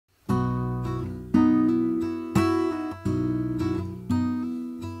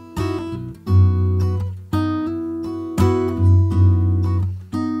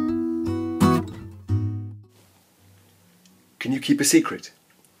Can you keep a secret?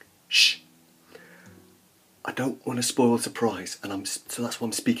 Shh. I don't want to spoil the surprise, and so that's why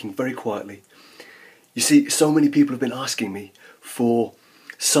I'm speaking very quietly. You see, so many people have been asking me for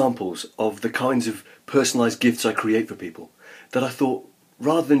samples of the kinds of personalised gifts I create for people that I thought,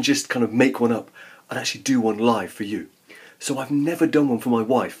 rather than just kind of make one up, I'd actually do one live for you. So I've never done one for my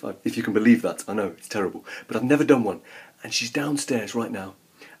wife, if you can believe that. I know, it's terrible, but I've never done one. And she's downstairs right now,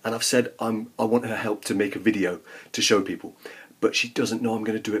 and I've said I want her help to make a video to show people, but she doesn't know I'm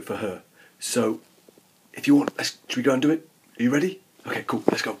going to do it for her. So, if you want, should we go and do it? Are you ready? Okay, cool,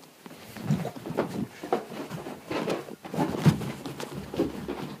 let's go.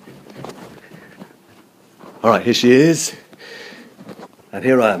 Alright, here she is. And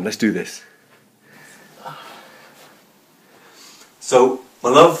here I am, let's do this. So, my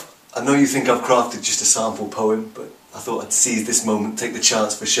love, I know you think I've crafted just a sample poem, but I thought I'd seize this moment, take the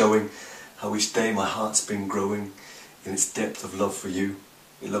chance for showing how each day my heart's been growing in its depth of love for you.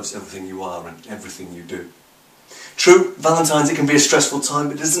 It loves everything you are and everything you do. True, Valentine's, it can be a stressful time,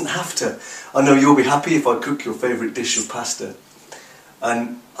 but it doesn't have to. I know you'll be happy if I cook your favourite dish of pasta.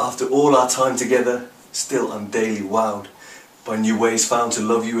 And after all our time together, still I'm daily wowed by new ways found to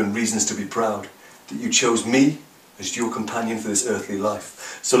love you and reasons to be proud that you chose me as your companion for this earthly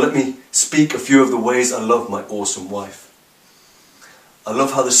life. So let me speak a few of the ways I love my awesome wife. I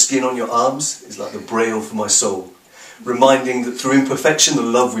love how the skin on your arms is like the braille for my soul, reminding that through imperfection the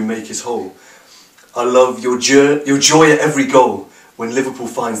love we make is whole. I love your joy at every goal when Liverpool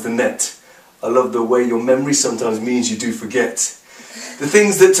finds the net. I love the way your memory sometimes means you do forget the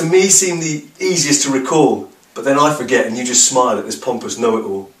things that to me seem the easiest to recall, but then I forget and you just smile at this pompous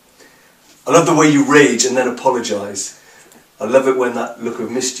know-it-all. I love the way you rage and then apologise. I love it when that look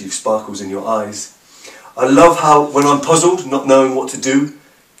of mischief sparkles in your eyes. I love how when I'm puzzled, not knowing what to do,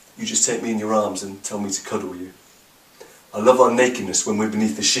 you just take me in your arms and tell me to cuddle you. I love our nakedness when we're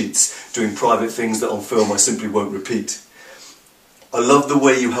beneath the sheets, doing private things that on film I simply won't repeat. I love the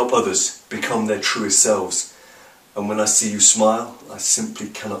way you help others become their truest selves. And when I see you smile, I simply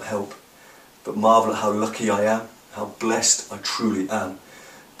cannot help but marvel at how lucky I am, how blessed I truly am,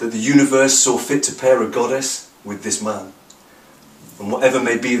 that the universe saw fit to pair a goddess with this man. And whatever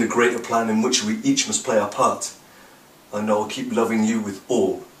may be the greater plan in which we each must play our part, I know I'll keep loving you with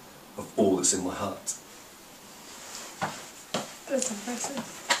all that's in my heart. That's impressive.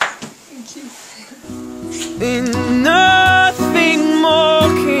 Thank you. And nothing more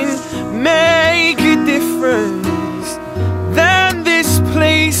can make a difference than this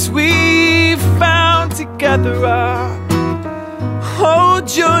place we've found together. I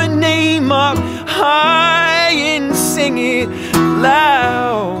hold your name up high and sing it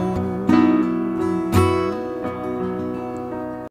loud.